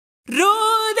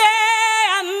रूदे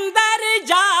अंदर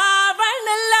जावन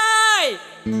लाए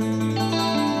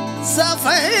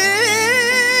सफल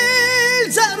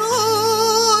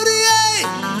जरूर है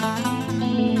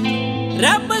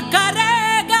रब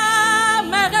करेगा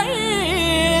मगर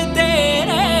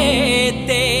तेरे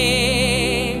ते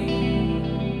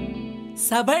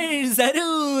सबर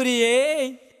जरूर है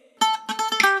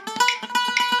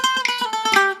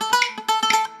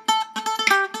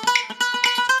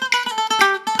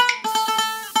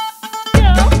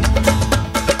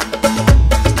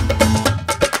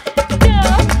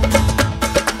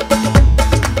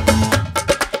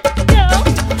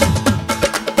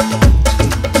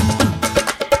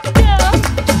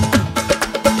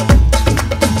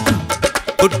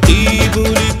कुट्टी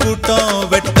बुली कुटों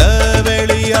वेट्ट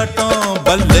वेलियाटों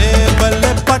बल्ले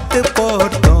बल्ले पट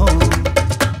पोटों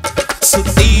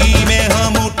सुत्ती में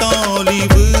हम उठों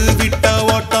लीव विट्टा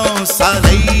वोटों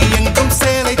साले यंगम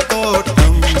सेले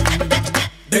तोटों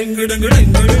डिंग डिंग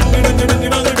डिंग डिंग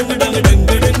डिंग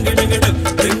डिंग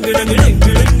डिंग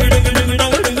डिंग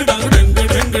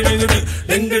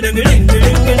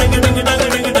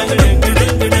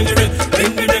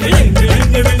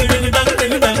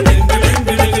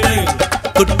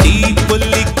कुट्टी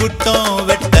पुल्ली कुटों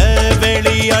वेट्ट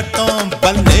वेलियाटों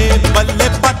बल्ले बल्ले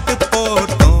पट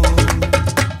पोटों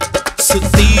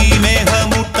सुत्ती में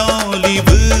हम उठों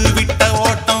लीव विट्टा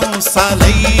वोटों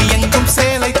साले यंगम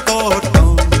सेले तोटों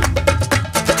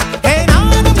हे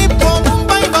नानु निप्पो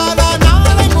मुंबई वाला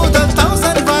नाले मुदल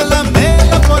 1000 वाला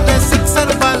मेला पोटे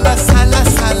 6 वाला साला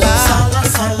साला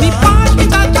नी पाटी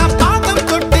दाता पादम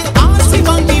कोट्टे आसी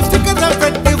वांगी फिकर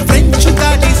वेट्ट फ्रेंच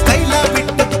दाडी स्टाइल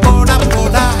विट्ट पोड़ा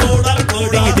पोड़ा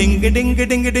ding ding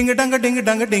ding ding dang ding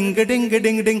dang ding ding ding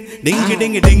ding ding ding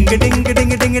ding ding ding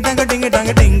ding ding dang ding dang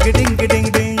ding ding ding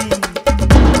ding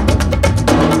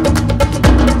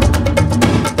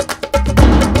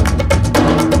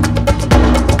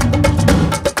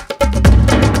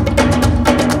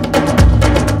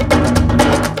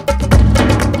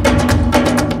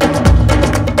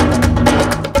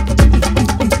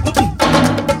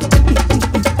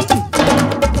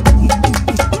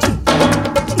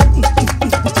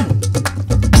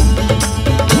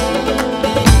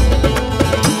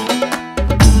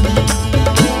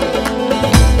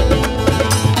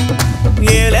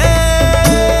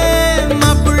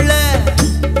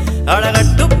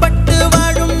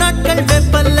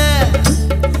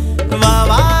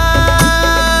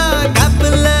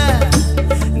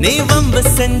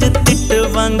செஞ்சு திட்டு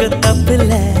வாங்க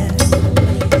தப்பில்ல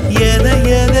எதை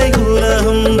எதை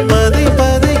உலகம் பதை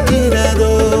பதைக்கிறதோ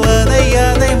அதை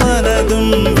அதை மனதும்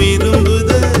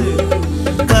விரும்புது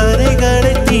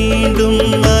கரைகளை தீண்டும்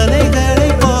மலைகளை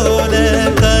போல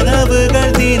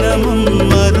கனவுகள் தினமும்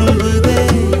மரும்புதே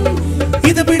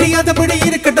இதுபடி அதுபடி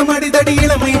இருக்கட்டும் அடிதடி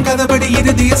இளமையின் கதபடி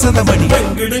இறுதிய சதமணி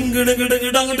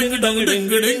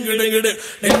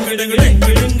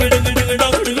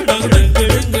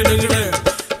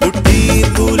குட்டி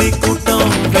கூலி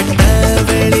கூட்டம் வெட்ட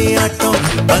வெளியாட்டம்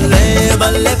பல்லே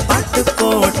பல்லே பாட்டு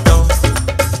போட்டோம்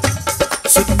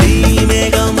சுத்தி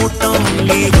மேகமூட்டம்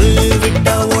லீவு விட்ட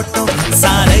ஓட்டம்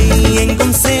சாலை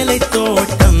எங்கும் சேலை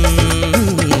தோட்டம்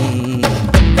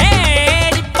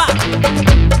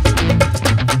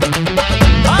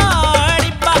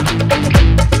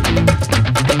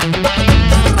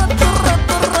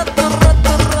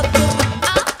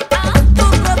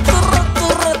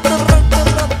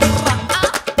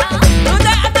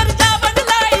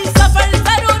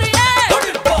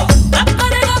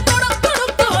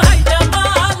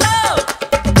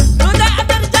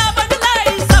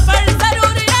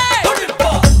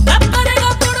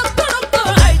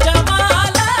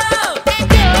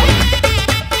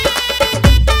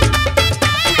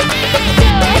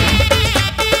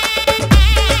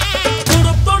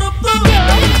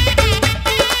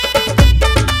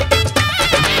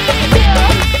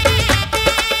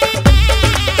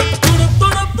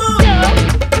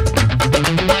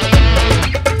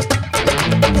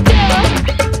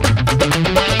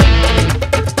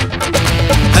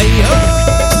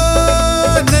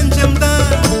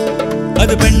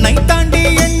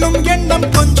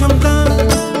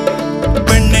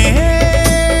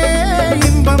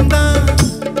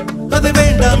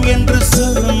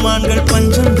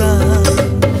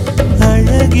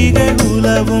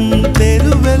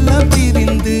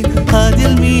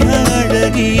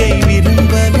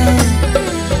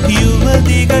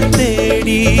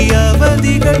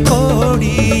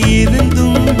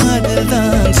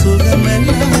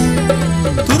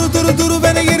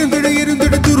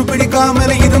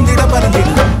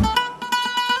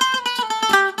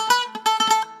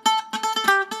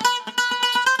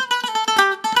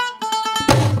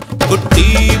குட்டி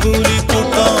புலி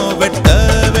கூட்டம் வெட்ட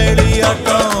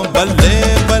வெளியாட்டம் பல்லே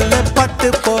பல்லே பட்டு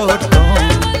போட்டோம்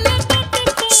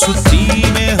சுத்தி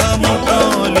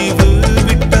மேகமூட்டம் லீவு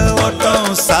விட்ட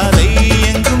ஓட்டம் சாலை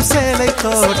எங்கும் சேலை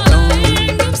தோட்டம்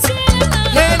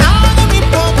நானும்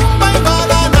இப்போ மும்பை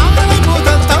வாலா நாளை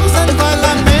முதல் 1000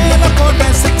 வாலா மேல போட்ட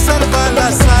 6 வாலா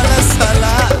சல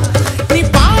சலா நீ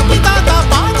பாட்டி தாத்தா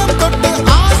பாதம் தொட்டு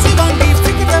ஆசி வாங்கி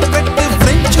ஃபிகர் வெட்டு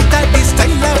பிரெஞ்சு டாட்டி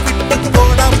ஸ்டைல விட்டு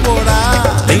போடா போடா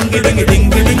டிங்கு டிங்கு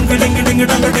டிங்கு டிங்கு டிங்கு டிங்கு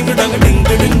டங்க டிங்கு டங்க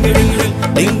டிங்கு டிங்கு டிங்கு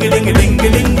டிங்கு டிங்கு டிங்கு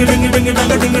டிங்கு டிங்கு டிங்கு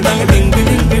டங்க டிங்கு டங்க டிங்கு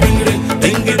டிங்கு டிங்கு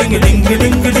டிங்கு டிங்கு டிங்கு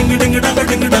டிங்கு டிங்கு டிங்கு டங்க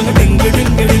டிங்கு டங்க டிங்கு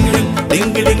டிங்கு டிங்கு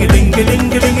டிங்கு டிங்கு டிங்கு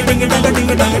டிங்கு டிங்கு டிங்கு டங்க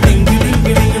டிங்கு டங்க டிங்கு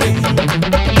டிங்கு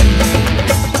டிங்கு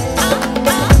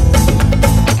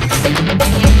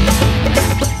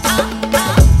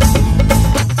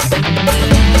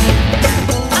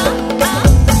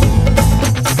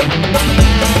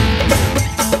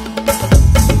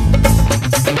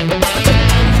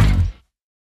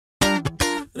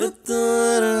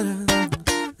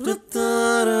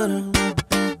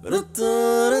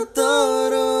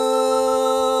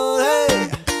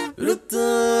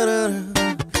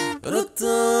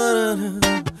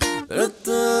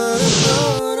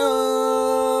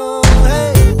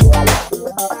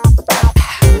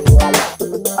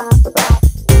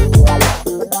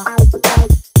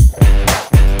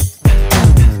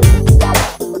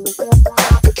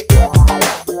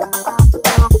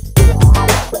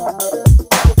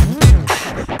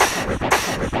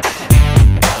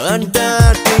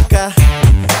Antarctica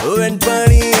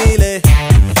வெண்பனியிலே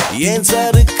ஏன்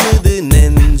சறுக்குது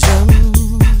நெஞ்சம்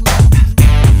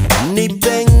நீ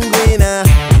பெங்குவினா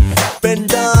பெண்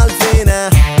டால்பினா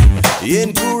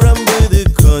ஏன் குழம்புது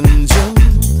கொஞ்சம்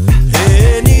ஹே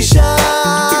நிஷா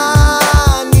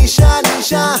நிஷா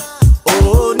நிஷா ஓ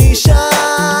நிஷா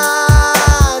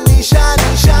நிஷா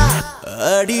நிஷா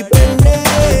அடி பெண்ணே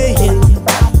என்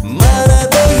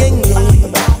மனதை எங்கே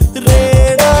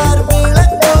ரேடார்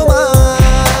விளக்குமா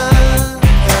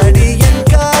அடி என்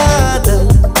காதல்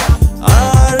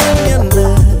ஆழம் என்ன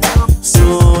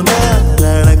சோனார்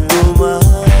நடக்குமா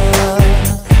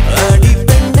அடி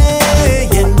பெண்ணே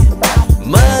என்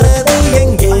மனதை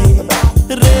எங்கே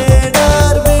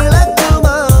ரேடார்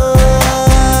விளக்குமா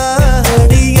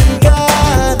அடி என்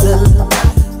காதல்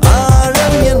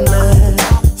ஆழம் என்ன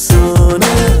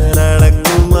சோனார்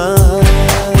நடக்குமா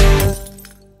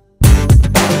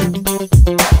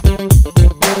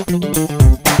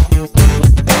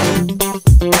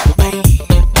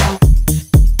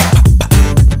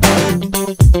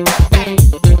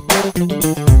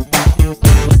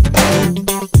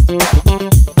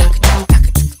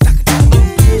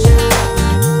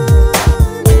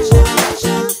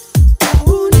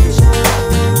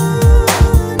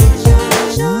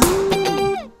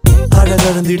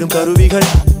அழகழந்திடும் கருவிகள்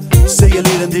செயல்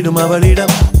இழந்திடும்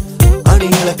அவளிடம் அணி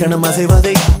இலக்கணம்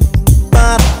அசைவதை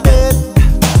பார்த்து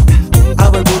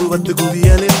அவள் உருவத்து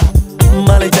குவியலில்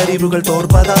மலை சரிவுகள்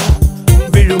தோற்பதால்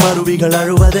விழும் அருவிகள்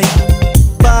அழுவதை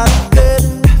பார்த்து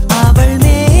அவள்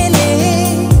மேலே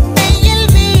வெயில்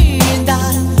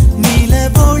வீழ்ந்தால்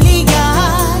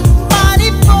நிலவொளியாய்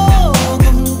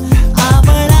மாறிப்போகும்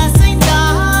அவள்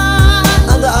அசைந்தால்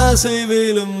அந்த ஆசை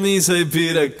வேலும் மீசை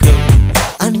பிறக்கும்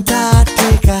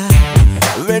அண்டார்டிகா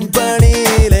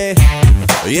வெண்பனியிலே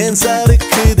ஏன்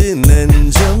சறுக்குது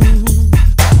நெஞ்சம்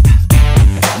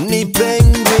நீ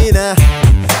பெங்குவினா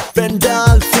பெண்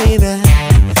டால்பினா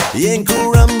ஏன்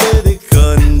குழம்புது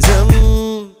கொஞ்சம்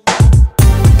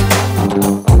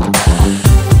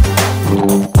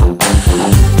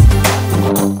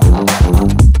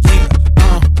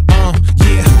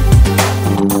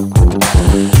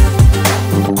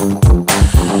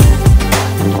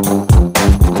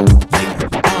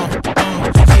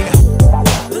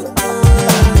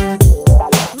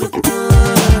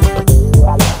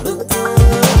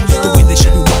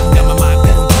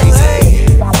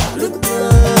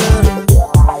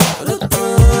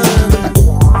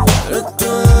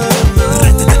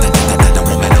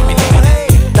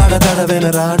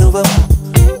ராணுவம்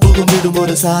புகும்பிடும்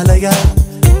ஒரு சாலையாய்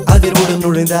அதிர்வுடன்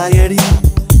நுழைந்தாயடி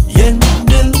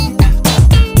என்னில்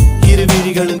இரு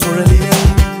விழிகளின் குழலில்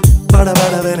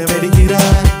படபடவென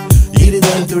வெடிக்கிறாய்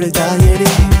இருதல் துடைத்தாயடி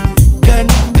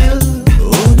கண்ணில்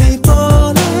உன்னை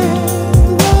போல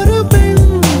ஒரு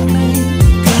பெண்ணை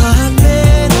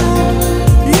காண்பேனா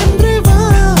என்று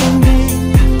வாங்கி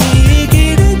நீ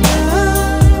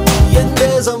கிடைத்தாய் என்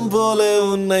தேசம் போல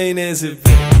உன்னை நேசிப்பேன்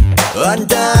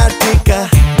அண்டார்டிகா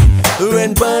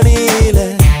வெண்பனியில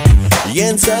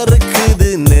ஏன் சறுக்குது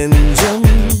நெஞ்சம்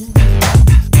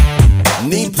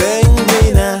நீ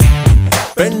பெங்குவினா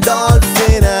பெண்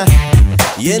டால்பினா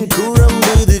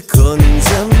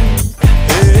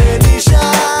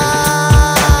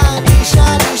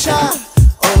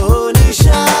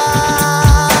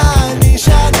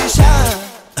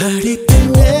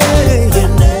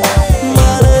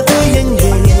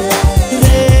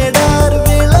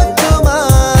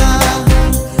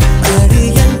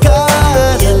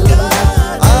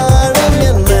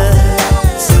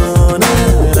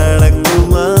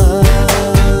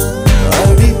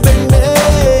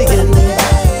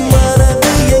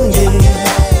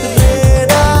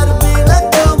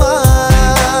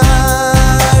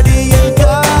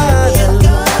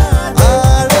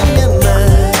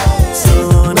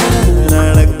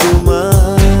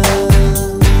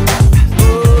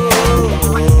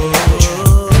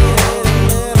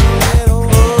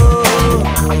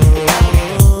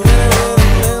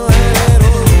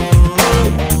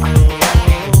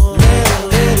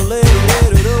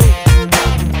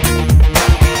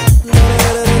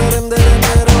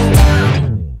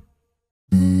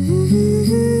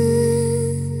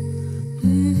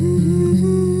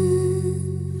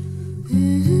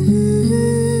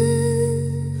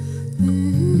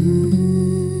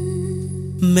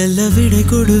மெல்ல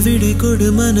விடை கொடு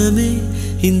மனமே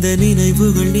இந்த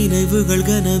நினைவுகள்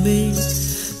கனமே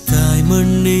தாய்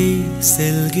மண்ணே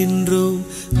செல்கின்றோம்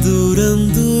தூரம்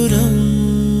தூரம்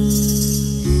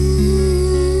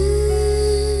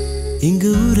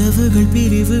இங்கு உறவுகள்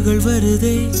பிரிவுகள்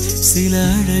வருதே சில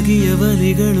அழகிய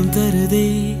வரிகளும் தருதே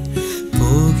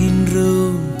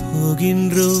போகின்றோம்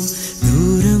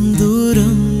தூரம்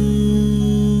தூரம்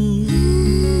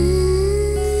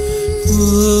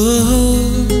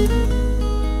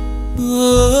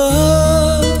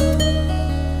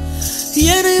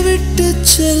என்னை விட்டு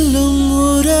செல்லும்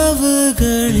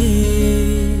உறவுகளே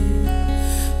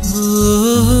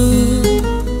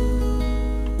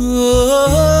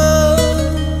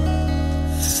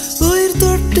உயிர்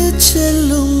தொட்டு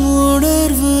செல்லும்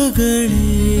உணர்வுகளே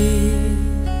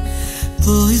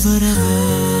போய் வரவா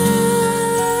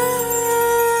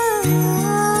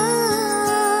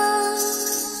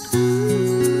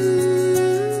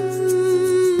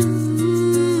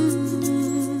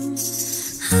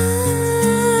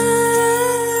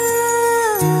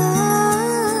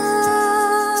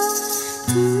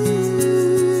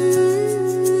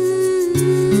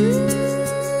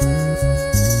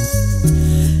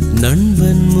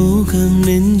நண்பன் முகம்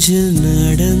நெஞ்சில்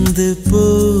நடந்து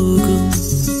போகும்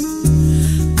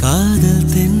காதல்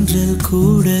தென்றல்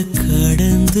கூட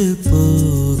கடந்து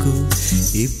போகும்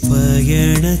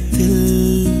இப்பயணத்தில்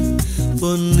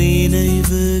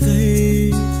பொன்னினைவுகள்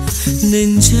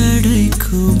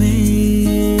நெஞ்சடைக்குமே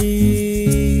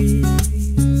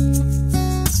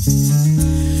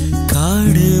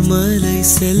காடு மலை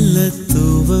செல்ல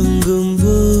துவங்கும்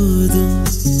போதும்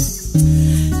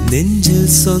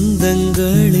நெஞ்சில்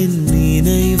சொந்தங்களின்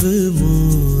நினைவு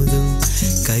மோதும்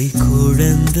கை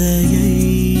குழந்தையை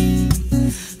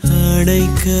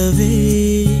அணைக்கவே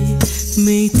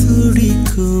மெய்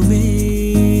துடிக்குமே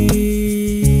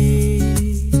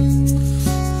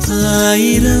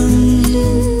ஆயிரம்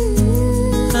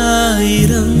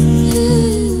ஆயிரம்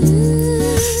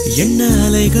என்ன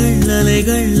அலைகள்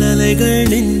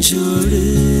நெஞ்சோடு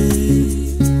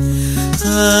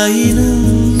ஆயிரம்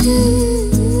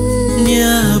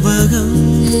ஞாபகம்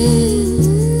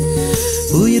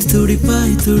உயிர்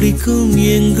துடிப்பாய் துடிக்கும்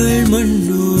எங்கள்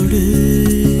மண்ணோடு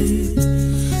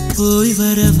போய்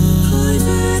வரவா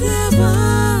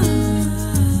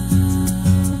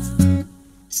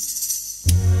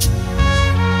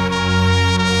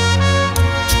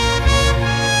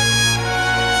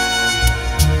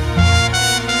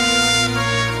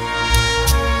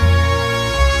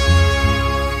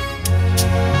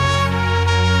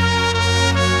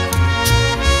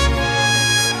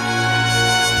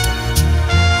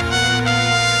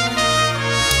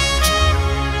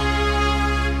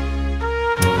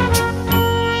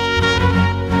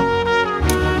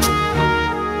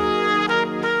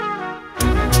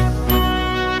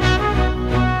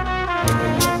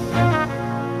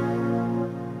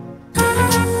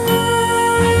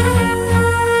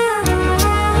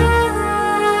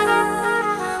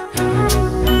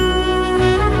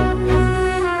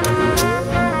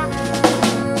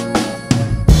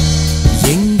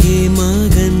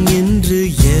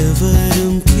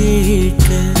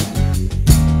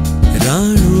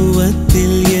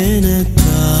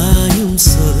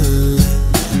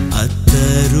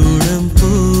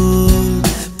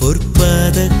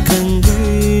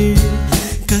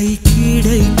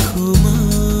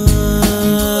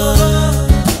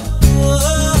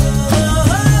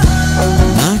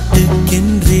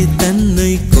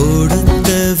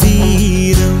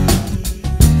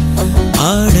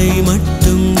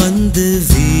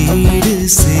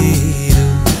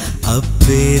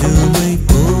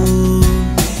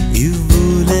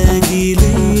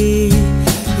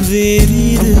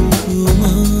வேறிருக்குமா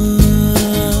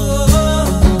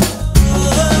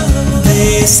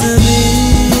தேசமே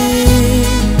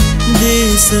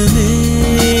தேசமே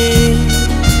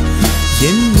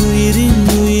என் உயிரின்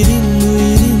உயிரின்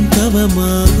உயிரின்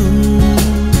தவமாகும்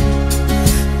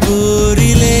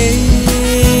போரிலே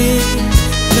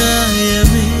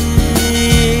காயமே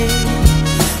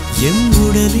எம்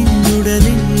உடலின்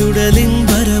உடலின் உடலின்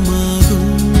வரமாகும்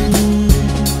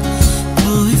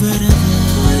போய் வரவா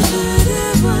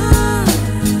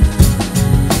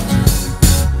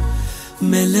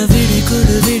மெல்ல விடை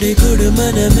கொடு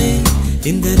மனமே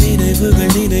இந்த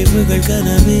நினைவுகள் நினைவுகள்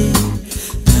கனமே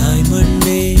தாய்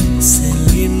மண்ணே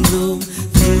செல்கின்றோம்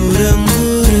தூரம்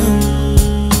தூரம்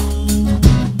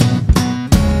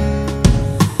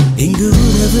இங்கு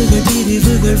உறவுகள்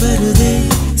பிரிவுகள் வருதே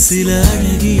சில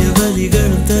அழகிய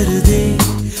வழிகளும் தருதே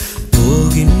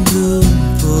போகின்றோம்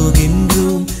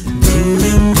போகின்றோம்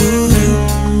தூரம் தூரம்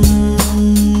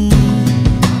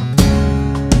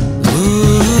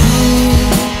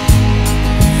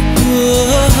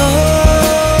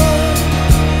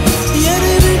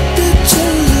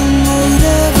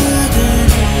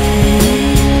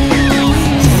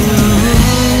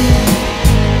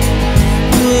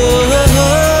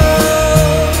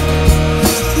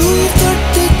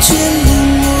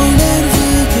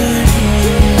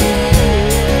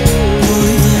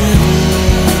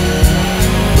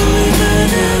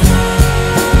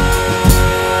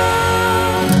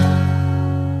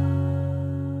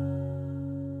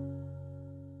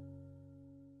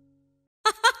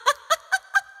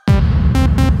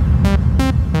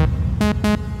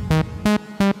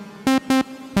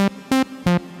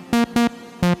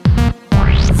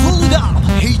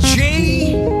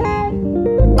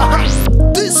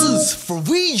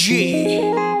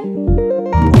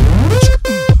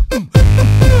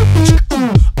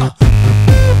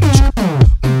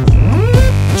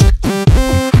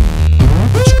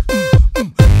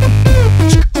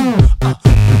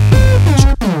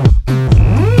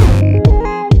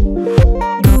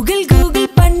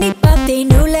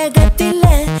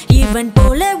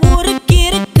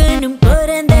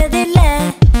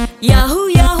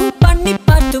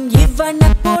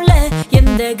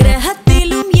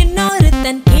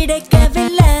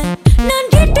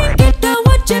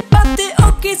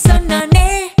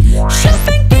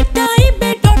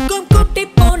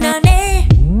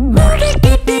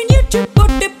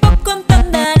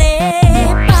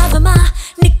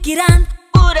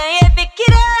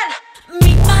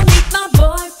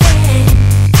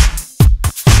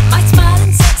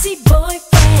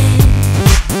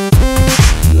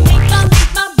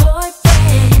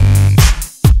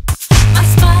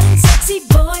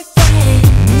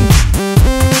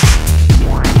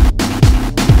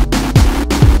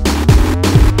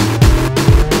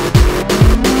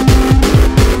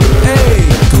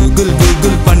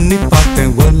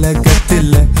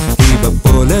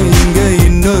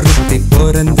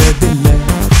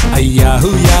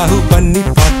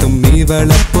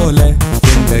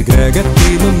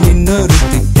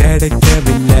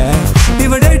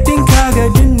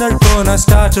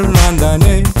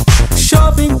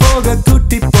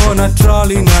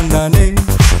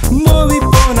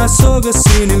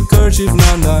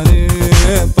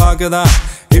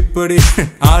இப்படி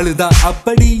ஆளுதான்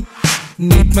அப்படி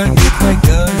meet my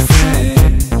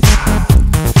girlfriend,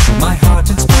 my hot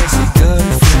and spicy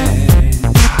girlfriend.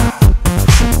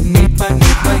 Meet my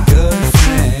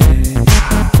girlfriend,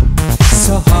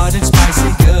 so hot and spicy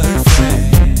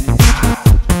girlfriend.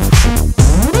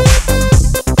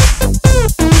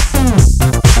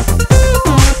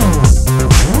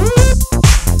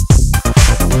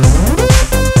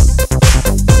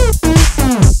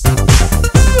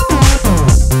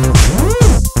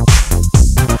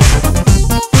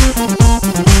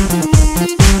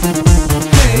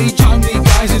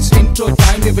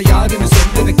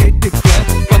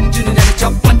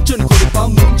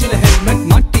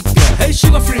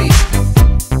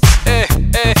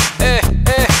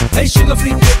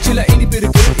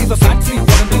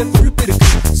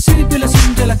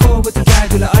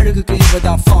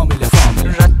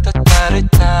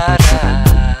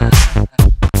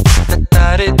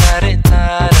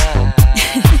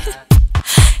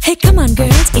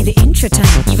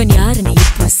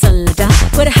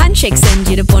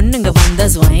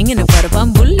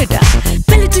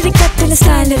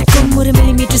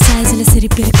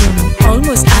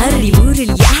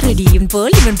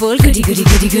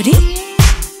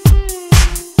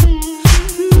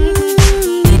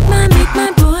 Meet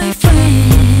my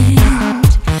boyfriend,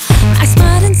 I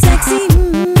smart and sexy.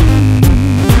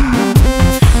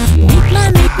 Meet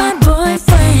my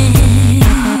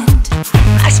boyfriend.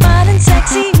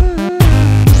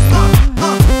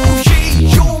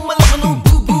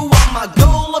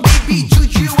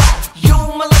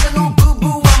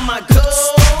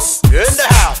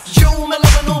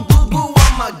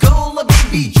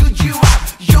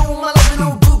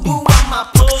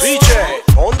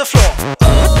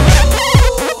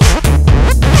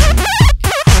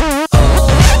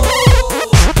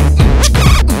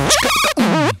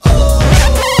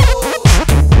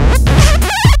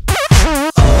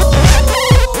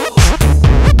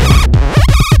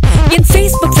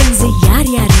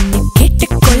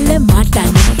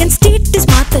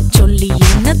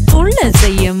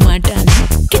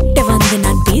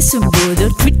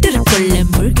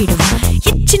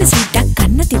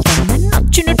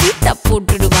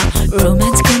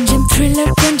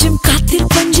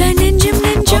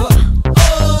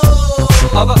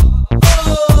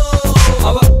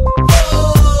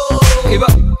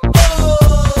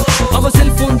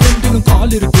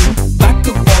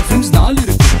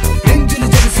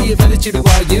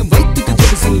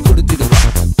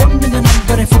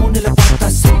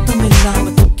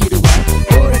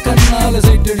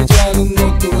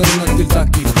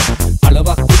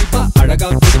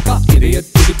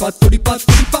 Meet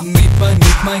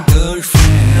my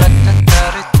girlfriend.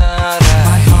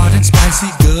 My hot and spicy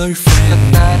girlfriend.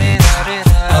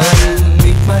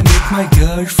 Meet my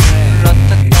girlfriend.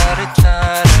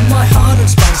 My hot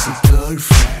and spicy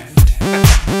girlfriend.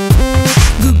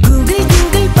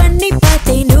 Google பண்ணி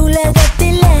பார்த்தேன்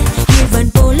உலகத்தில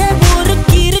இவன் போல ஒரு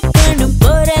கிறுக்கனும்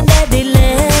பிறந்ததில்ல.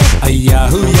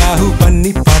 Yahoo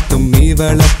பண்ணி பார்த்தும்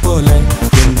இவளை போல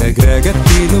எந்த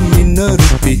கிரகத்திலும்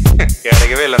இன்னொருத்தி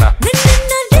கிடைக்கவே இல்லடா.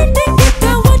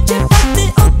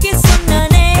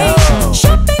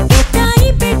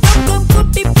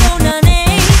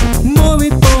 மூவி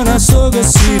போனா சோக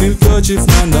சீரில் கோச்சிப்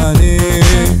நான் தானே.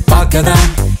 பார்க்கதான்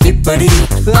இப்படி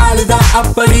ஆளுதான்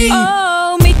அப்படி.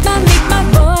 Meet my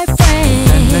boyfriend.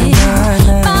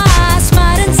 My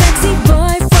smart and sexy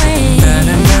boyfriend.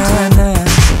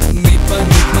 Meet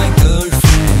my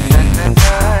girlfriend.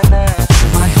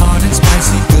 My hot and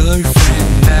spicy girlfriend.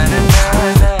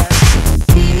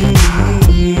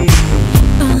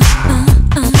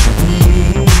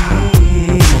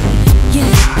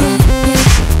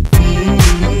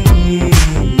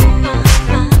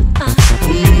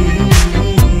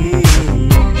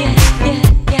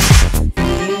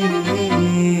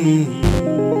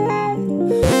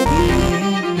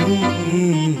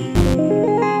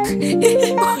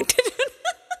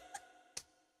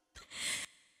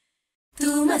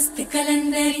 तू मस्त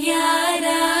कलंदर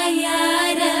यारा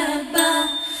यारा बा,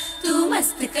 तू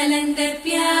मस्त कलंदर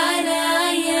प्यारा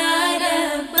यारा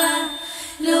बा,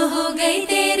 लो हो गई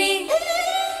तेरी,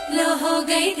 लो हो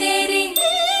गई तेरी,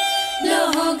 लो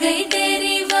हो गई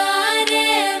तेरी वारे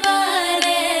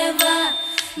वारे वा,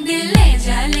 दिल ले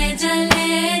जा ले जा ले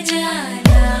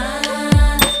जाना,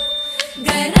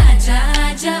 घर आजा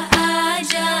आजा आ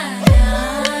जाना.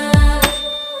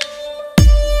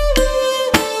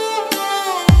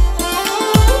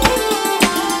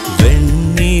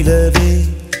 வெண்ணிலவே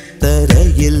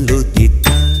தரையில்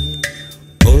உதித்தாய்,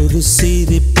 ஒரு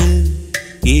சிரிப்பில்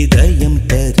இதயம்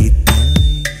பறித்தாய்.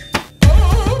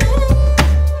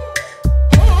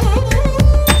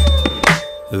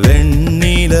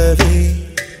 வெண்ணிலவே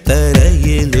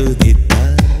தரையில்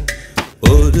உதித்தாய்,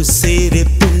 ஒரு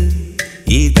சிரிப்பில்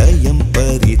இதயம்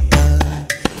பறித்தாய்.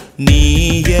 நீ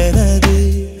எனது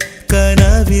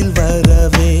கனவில்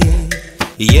வரவே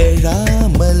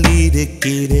எழாமல்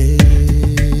இருக்கிறேன்.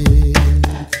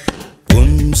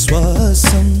 உன்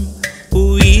சுவாசம்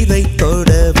உயிரை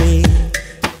தொடவே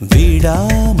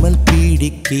விடாமல்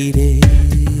பிடிக்கிறேன்.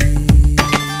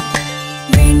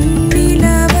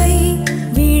 வெண்ணிலவை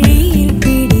விழியில்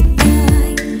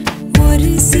பிடித்தாய்,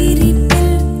 ஒரு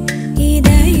சிரிப்பில்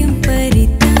இதயம்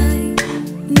பறித்தாய்.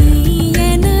 நீ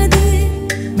எனது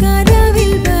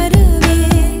கனவில் வரவே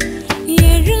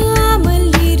எழாமல்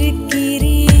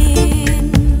இருக்கிறேன்.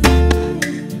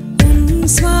 உன்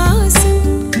சுவாசம்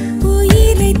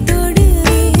உயிரை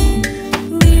தொடவே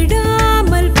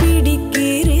விடாமல்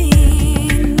பிடிக்கிறேன்.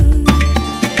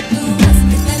 तू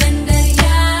मस्त कलंदर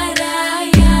यारा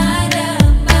यारा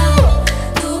बा,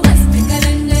 तू मस्त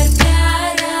कलंदर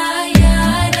प्यारा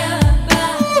यारा बा,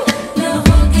 लो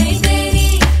हो गई तेरी,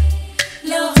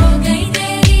 लो हो गई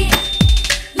तेरी,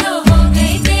 लो हो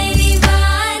गई तेरी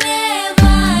वारे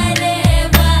वारे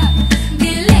वा,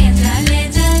 दिल ले जा ले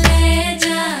जा ले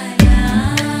जाना,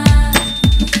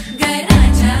 घर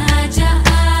आजा आजा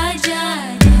आ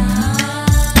जाना.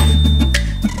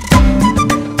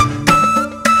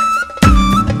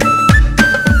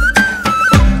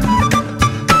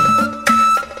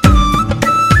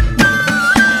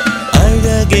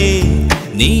 அழகே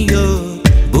நீயோ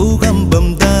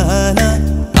பூகம்பம் தானா,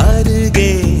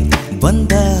 அருகே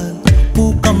வந்தால்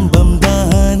பூகம்பம்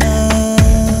தானா.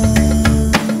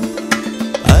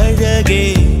 அழகே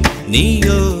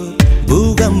நீயோ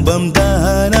பூகம்பம்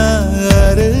தானா,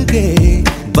 அருகே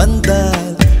வந்தால்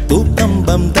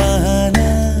பூகம்பம் தானா.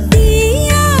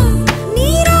 தீயா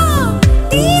நீரா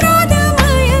தீராத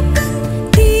மயக்கம்,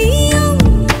 தீயும்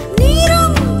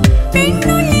நீரும்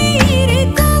பெண்ணுள்ளே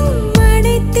இருக்கும்,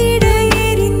 மடைத்திட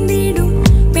எரிந்திடும்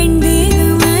பெண்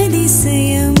தேகம்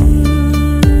அதிசயம்.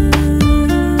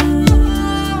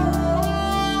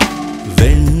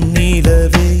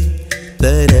 வெண்ணிலவே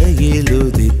தரையில்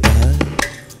உதித்தாய்,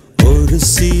 ஒரு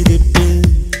சிரிப்பில்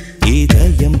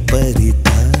இதயம் பறித்தாய்.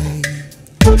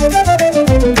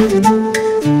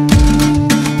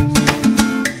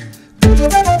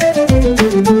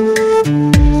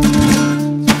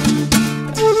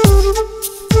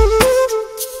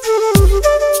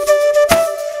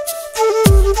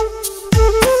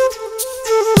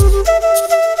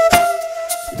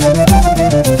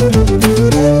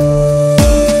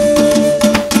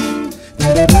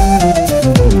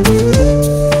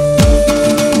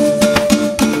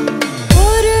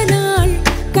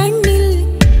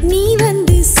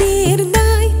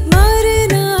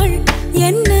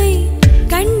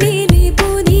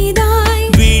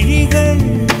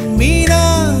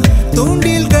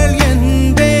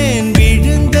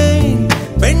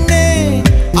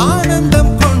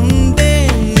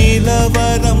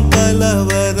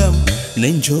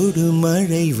 காற்றோடு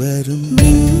மழை வரும்.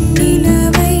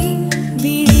 வெண்ணிலவை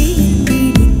விழியில்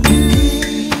பிடித்தாய்,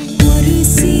 ஒரு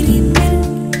சிரிப்பில்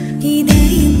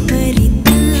இதயம்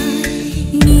பறித்தாய்.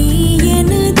 நீ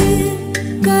எனது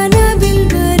கனவில்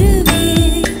வருவே,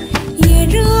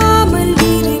 எழாமல்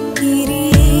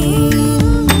இருக்கிறேன்.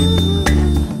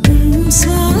 உன்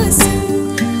சுவாசம்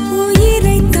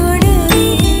உயிரை தொடவே,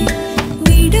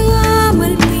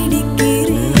 விடாமல்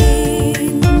பிடிக்கிறேன்.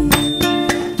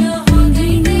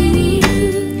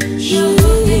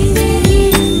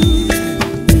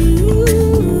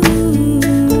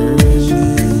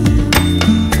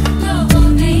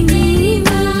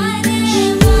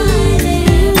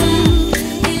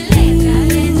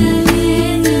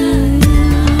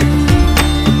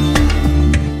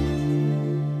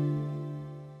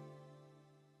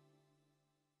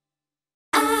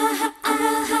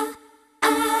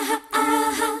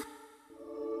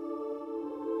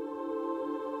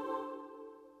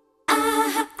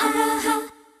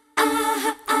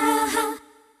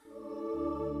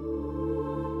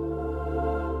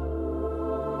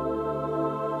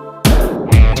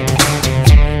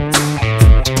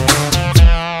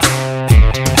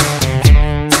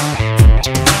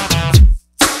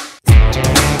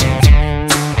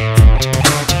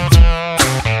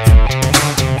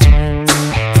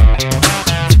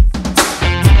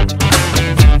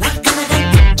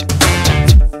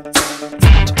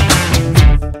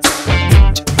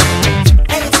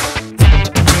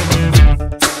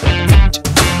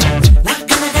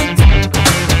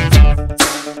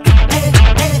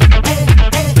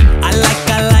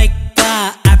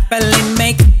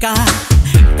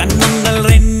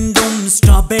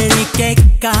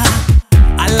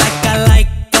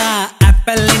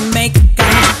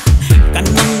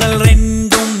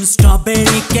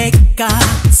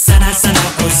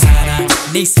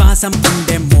 நீ சுவாசம்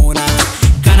கொண்டே மோனா,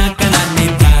 கணக்கணி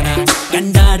தானா,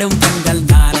 கண்டாடும் கண்கள்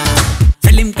நானா.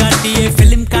 ஃபிலிம்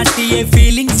காட்டியே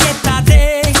ஃபீலிங் சேர்த்தாதே,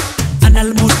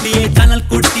 அனல் மூட்டியே கனல்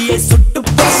கூட்டியே சுட்டு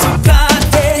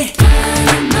பசுக்காதே.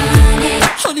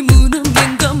 ஹனிமூனும்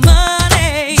எங்க மானே,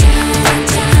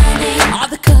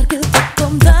 அது கார்கில்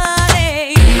பக்கம் தானே.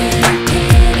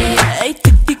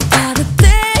 திட்டிக்காத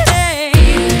தேனே,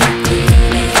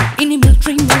 இனிமேல்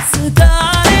ட்ரெயின்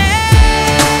தானே.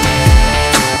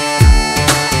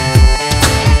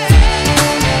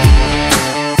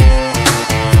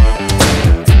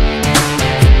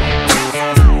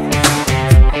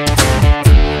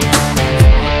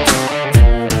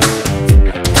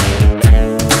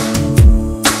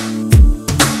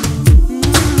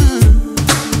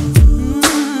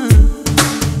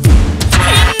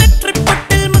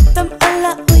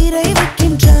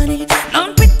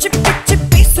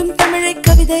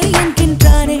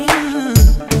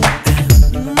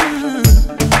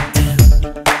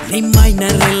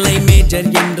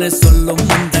 என்று சொல்லும்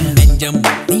உந்தன் நெஞ்சம்,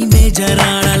 நீ மேஜர்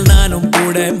ஆனால் நானும்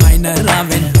கூட மைனர்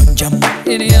ஆவேன் கொஞ்சம்.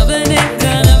 இனி அவனே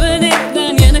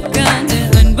தான் எனக்கான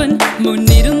அன்பன்,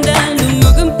 முன்னிருந்தாலும்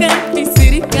முகம் காட்டி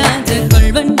சிரிக்காத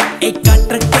கொள்வன்.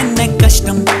 காற்றுக்கென்ன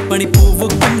கஷ்டம்,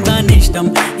 பனிப்பூவுக்கும் தான்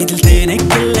இஷ்டம், இதில்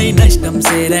தேனைக்கில்லை நஷ்டம்.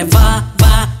 சேர வா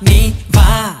வா நீ வா.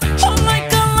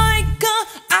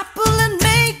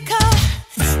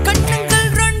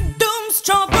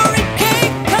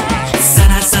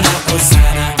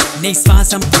 நீ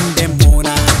சுவாசம் கொண்டே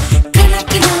மோனா,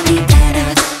 கணக்கினானி தானா,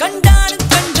 கண்டாடும்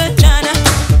கண்கள் நானா.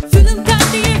 ஃபிலிம்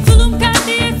காட்டியே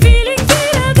ஃபீலிங்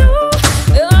தீராதோ,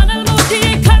 அனல்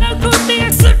மூட்டியே கனல் கூட்டியே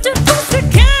சுட்டு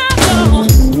பசுக்காதோ.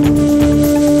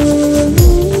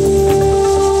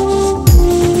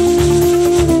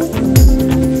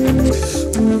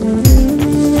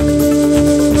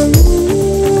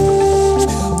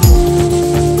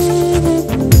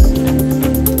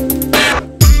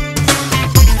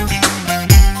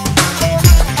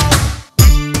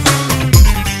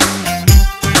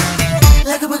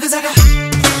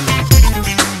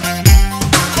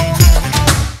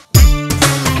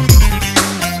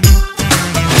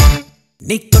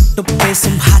 நீ தொட்டு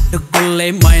பேசும் ஹாட்டுக்குள்ளே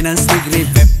 -டிகிரி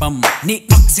வெப்பம், நீ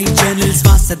ஆக்சிஜனில்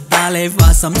சுவாசத்தாலே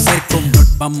வாசம் சேர்க்கும்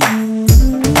நுட்பம்.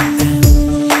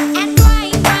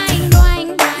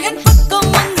 என் பக்கம்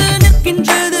வந்து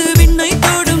நிற்கின்றது விண்ணை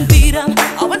தோடும் தீரம்,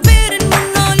 அவன் பேரின்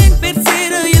முன்னால் என் பேர்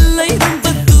சேர இல்லை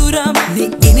ரொம்ப தூரம். நீ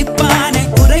இனிப்பானே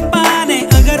உரைப்பானே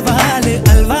அகர்வாலு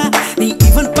அல்வா, நீ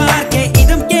இவன் பார்க்க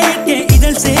இதம் கேட்க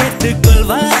இதழ் சேர்த்து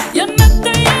கொள்வா.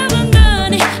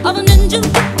 அவன் நெஞ்சும்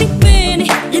திட்டிப்பேனே,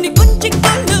 இனி கொஞ்சம்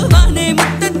கொள்ளுவானே,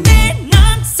 முத்தத்தே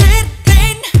நான்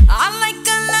சேர்த்தேன்.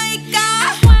 Alaikaa,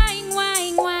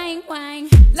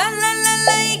 la la la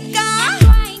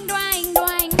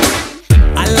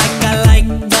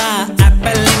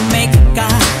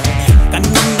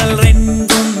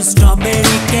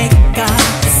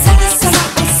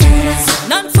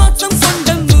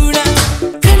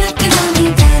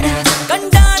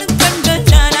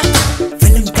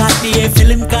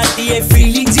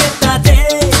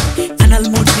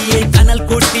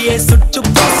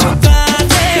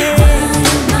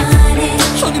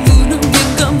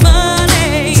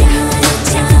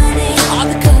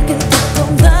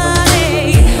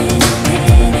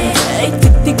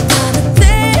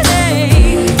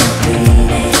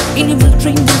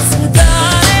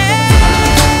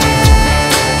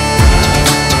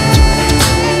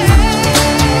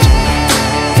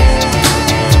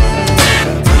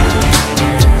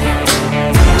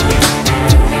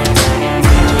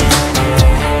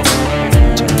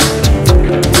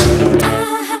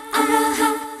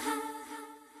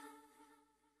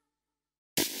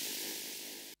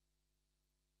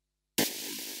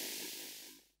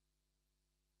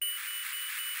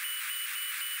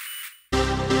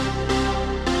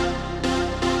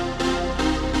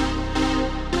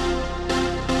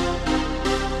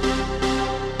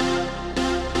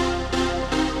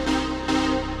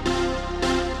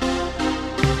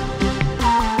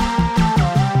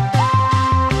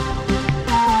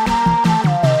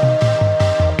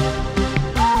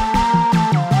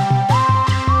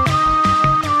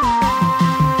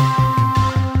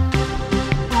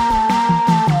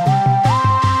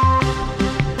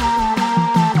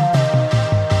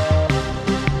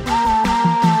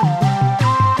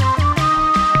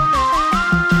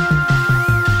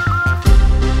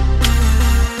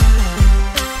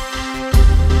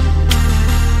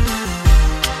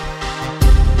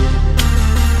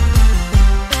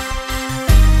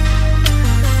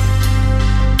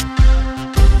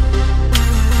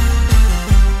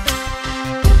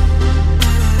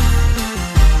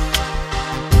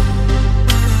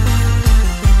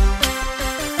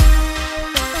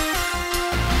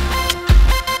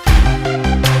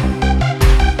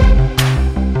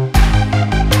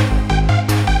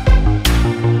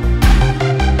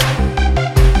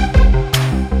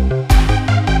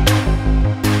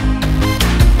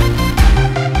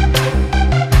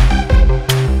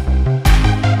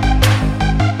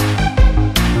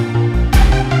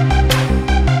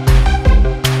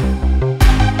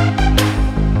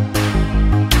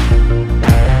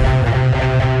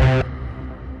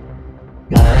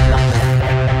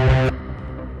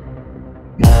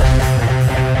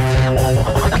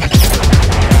Bye.